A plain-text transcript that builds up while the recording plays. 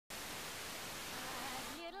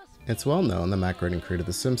It's well known that Matt Groening created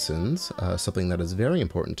The Simpsons, something that is very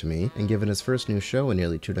important to me, and given his first new show in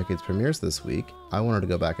nearly 2 decades premieres this week, I wanted to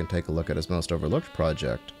go back and take a look at his most overlooked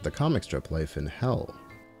project, the comic strip Life in Hell.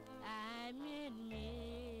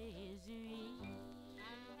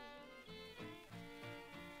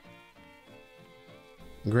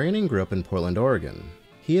 Groening grew up in Portland, Oregon.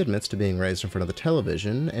 He admits to being raised in front of the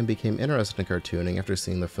television and became interested in cartooning after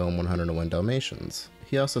seeing the film 101 Dalmatians.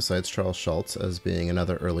 He also cites Charles Schulz as being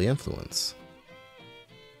another early influence.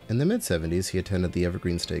 In the mid-70s, he attended the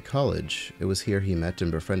Evergreen State College. It was here he met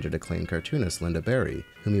and befriended acclaimed cartoonist Linda Barry,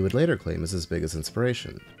 whom he would later claim as his biggest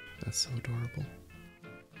inspiration. That's so adorable.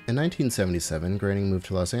 In 1977, Groening moved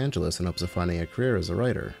to Los Angeles in hopes of finding a career as a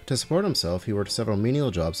writer. To support himself, he worked several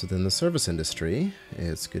menial jobs within the service industry.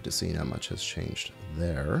 It's good to see how much has changed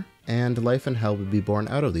there. And Life in Hell would be born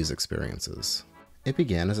out of these experiences. It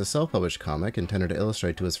began as a self-published comic intended to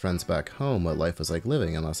illustrate to his friends back home what life was like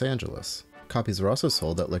living in Los Angeles. Copies were also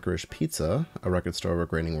sold at Licorice Pizza, a record store where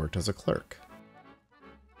Groening worked as a clerk.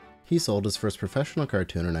 He sold his first professional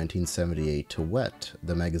cartoon in 1978 to Wet,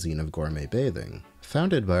 the magazine of gourmet bathing.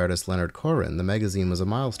 Founded by artist Leonard Corin, the magazine was a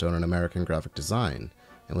milestone in American graphic design,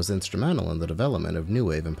 and was instrumental in the development of new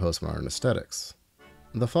wave and postmodern aesthetics.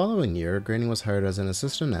 The following year, Groening was hired as an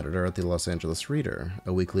assistant editor at the Los Angeles Reader,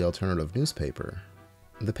 a weekly alternative newspaper.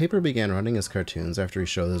 The paper began running his cartoons after he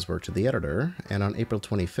showed his work to the editor, and on April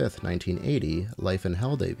 25, 1980, Life in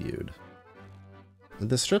Hell debuted.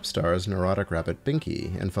 The strip stars neurotic rabbit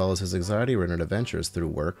Binky and follows his anxiety-ridden adventures through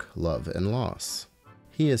work, love, and loss.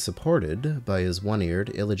 He is supported by his one-eared,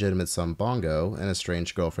 illegitimate son Bongo and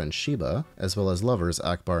estranged girlfriend Sheba, as well as lovers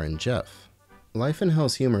Akbar and Jeff. Life in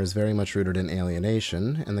Hell's humor is very much rooted in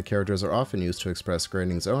alienation, and the characters are often used to express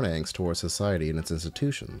Groening's own angst towards society and its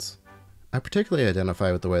institutions. I particularly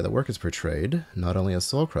identify with the way the work is portrayed, not only as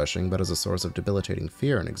soul-crushing, but as a source of debilitating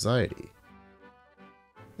fear and anxiety.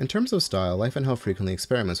 In terms of style, Life in Hell frequently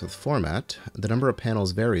experiments with format. The number of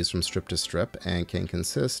panels varies from strip to strip and can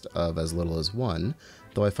consist of as little as one,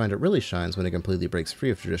 though I find it really shines when it completely breaks free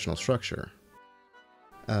of traditional structure.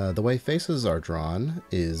 The way faces are drawn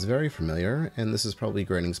is very familiar, and this is probably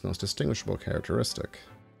Groening's most distinguishable characteristic.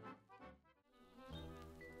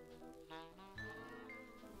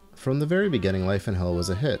 From the very beginning, Life in Hell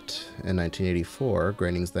was a hit. In 1984,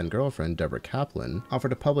 Groening's then-girlfriend, Deborah Kaplan, offered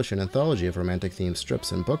to publish an anthology of romantic-themed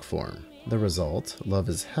strips in book form. The result, Love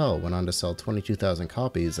is Hell, went on to sell 22,000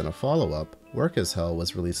 copies, and a follow-up, Work is Hell,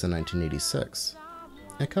 was released in 1986.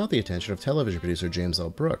 It caught the attention of television producer James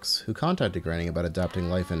L. Brooks, who contacted Groening about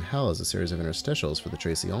adapting Life in Hell as a series of interstitials for The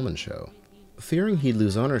Tracy Ullman Show. Fearing he'd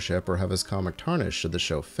lose ownership or have his comic tarnished should the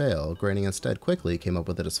show fail, Groening instead quickly came up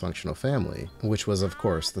with a dysfunctional family, which was of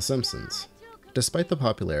course The Simpsons. Despite the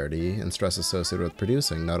popularity and stress associated with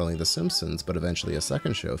producing not only The Simpsons but eventually a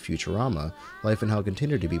second show, Futurama, Life in Hell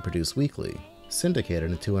continued to be produced weekly,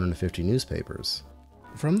 syndicated in 250 newspapers.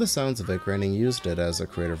 From the sounds of it, Groening used it as a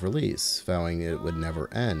creative release, vowing it would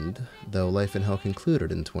never end, though Life in Hell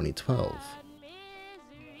concluded in 2012.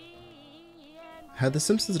 Had The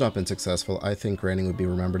Simpsons not been successful, I think Groening would be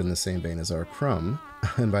remembered in the same vein as R. Crumb,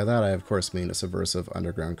 and by that I of course mean a subversive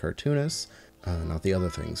underground cartoonist, not the other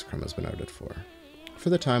things Crumb has been outed for.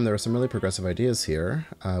 For the time, there were some really progressive ideas here,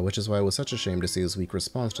 which is why I was such a shame to see his weak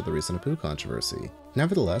response to the recent Apu controversy.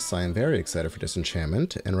 Nevertheless, I am very excited for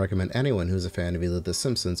Disenchantment, and recommend anyone who's a fan of either The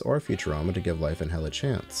Simpsons or Futurama to give Life in Hell a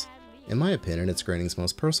chance. In my opinion, it's Groening's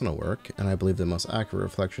most personal work, and I believe the most accurate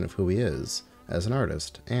reflection of who he is, as an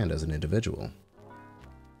artist and as an individual.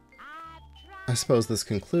 I suppose this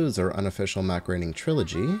concludes our unofficial Matt Groening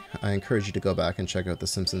trilogy. I encourage you to go back and check out The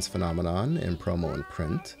Simpsons Phenomenon in promo and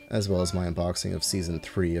print, as well as my unboxing of Season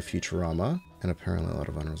 3 of Futurama, and apparently a lot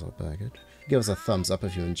of unresolved baggage. Give us a thumbs up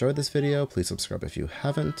if you enjoyed this video, please subscribe if you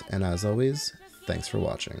haven't, and as always, thanks for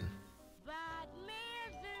watching.